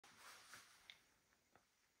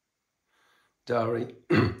Diary.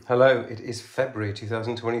 Hello, it is February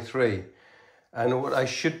 2023, and what I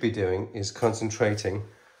should be doing is concentrating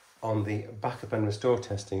on the backup and restore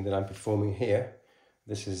testing that I'm performing here.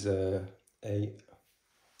 This is a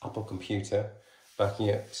Apple computer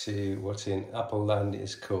backing up to what in Apple land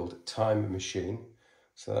is called Time Machine.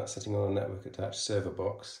 So that's sitting on a network attached server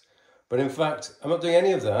box. But in fact, I'm not doing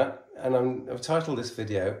any of that, and I've titled this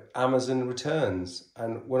video Amazon Returns.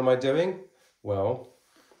 And what am I doing? Well,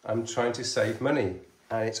 I'm trying to save money,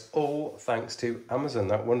 and it's all thanks to Amazon,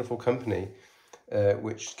 that wonderful company,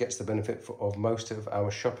 which gets the benefit of most of our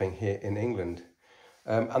shopping here in England.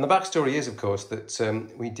 And the backstory is, of course,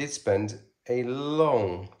 that we did spend a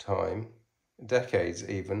long time, decades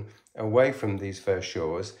even, away from these fair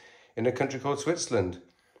shores in a country called Switzerland.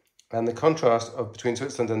 And the contrast between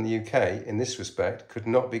Switzerland and the UK in this respect could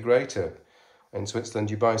not be greater. In Switzerland,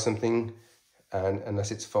 you buy something, and unless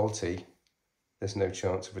it's faulty, there's no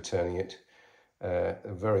chance of returning it.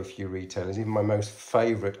 Very few retailers, even my most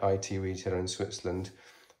favourite IT retailer in Switzerland,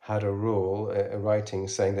 had a rule, a writing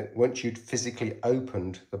saying that once you'd physically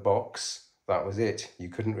opened the box, that was it. You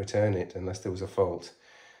couldn't return it unless there was a fault.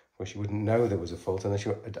 Of course, you wouldn't know there was a fault unless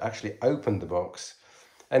you had actually opened the box.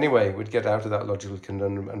 Anyway, we'd get out of that logical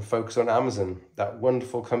conundrum and focus on Amazon, that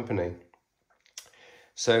wonderful company.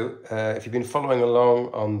 So if you've been following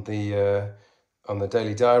along on the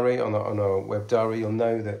daily diary, on our web diary, you'll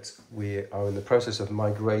know that we are in the process of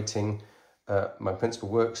migrating my principal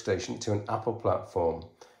workstation to an Apple platform.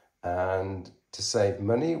 And to save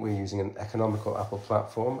money, we're using an economical Apple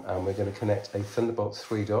platform, and we're going to connect a Thunderbolt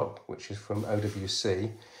 3 dock, which is from OWC.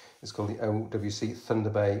 It's called the OWC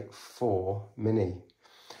Thunderbay 4 Mini.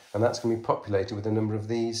 And that's going to be populated with a number of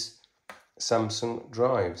these Samsung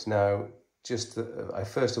drives. Now, I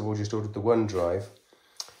first of all just ordered the one drive,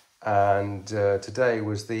 and today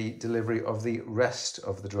was the delivery of the rest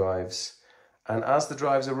of the drives. And as the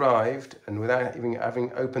drives arrived, and without even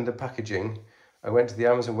having opened the packaging, I went to the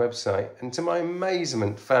Amazon website, and to my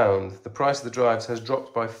amazement found the price of the drives has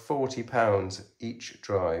dropped by £40 each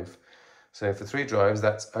drive. So for 3 drives,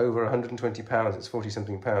 that's over £120, it's 40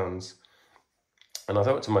 something pounds. And I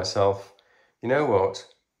thought to myself, you know what,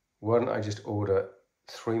 why don't I just order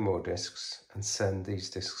 3 more discs and send these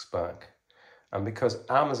discs back? And because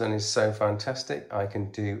Amazon is so fantastic, I can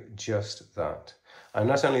do just that. And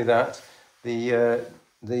not only that, the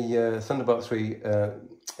Thunderbolt 3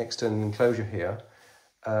 external enclosure here,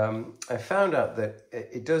 I found out that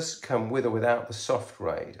it does come with or without the soft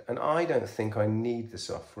RAID. And I don't think I need the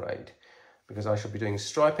soft RAID, because I shall be doing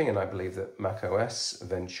striping, and I believe that macOS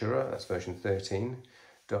Ventura, that's version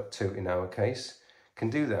 13.2 in our case, can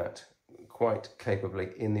do that quite capably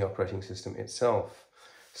in the operating system itself.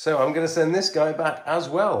 So I'm going to send this guy back as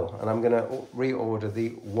well, and I'm going to reorder the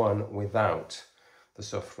one without the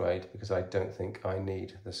soft RAID, because I don't think I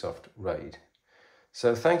need the soft RAID.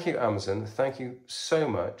 So thank you, Amazon. Thank you so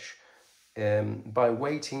much. By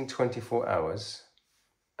waiting 24 hours,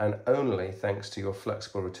 and only thanks to your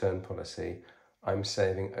flexible return policy, I'm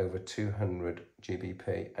saving over 200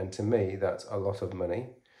 GBP. And to me, that's a lot of money.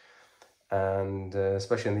 And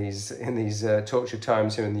especially in these tortured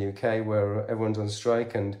times here in the UK, where everyone's on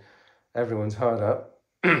strike and everyone's hard up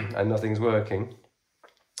and nothing's working,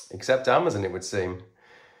 except Amazon, it would seem.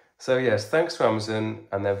 So yes, thanks to Amazon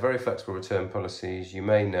and their very flexible return policies. You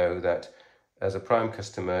may know that as a Prime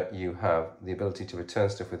customer, you have the ability to return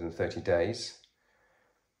stuff within 30 days.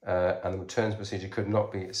 And the returns procedure could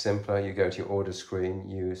not be simpler. You go to your order screen,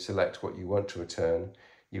 you select what you want to return.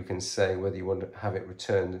 You can say whether you want to have it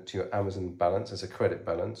returned to your Amazon balance as a credit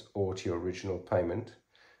balance or to your original payment.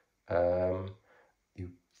 You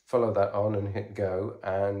follow that on and hit go,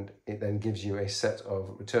 and it then gives you a set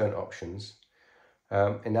of return options.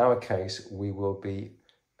 In our case, we will be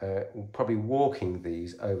probably walking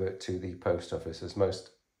these over to the post office. As most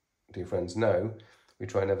dear friends know, we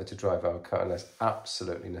try never to drive our car unless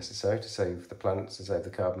absolutely necessary, to save the planet, to save the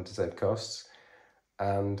carbon, to save costs.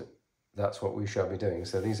 And that's what we shall be doing.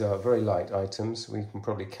 So these are very light items. We can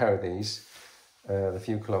probably carry these the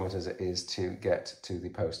few kilometres it is to get to the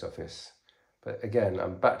post office. But again,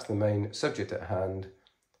 I'm back to the main subject at hand.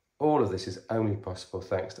 All of this is only possible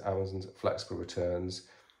thanks to Amazon's flexible returns.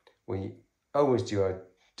 We always do our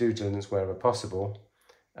due diligence wherever possible,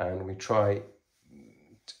 and we try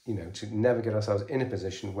to never get ourselves in a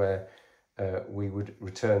position where we would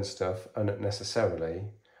return stuff unnecessarily.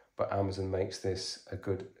 But Amazon makes this a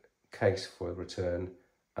good case for return,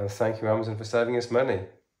 and thank you, Amazon, for saving us money.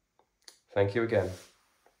 Thank you again.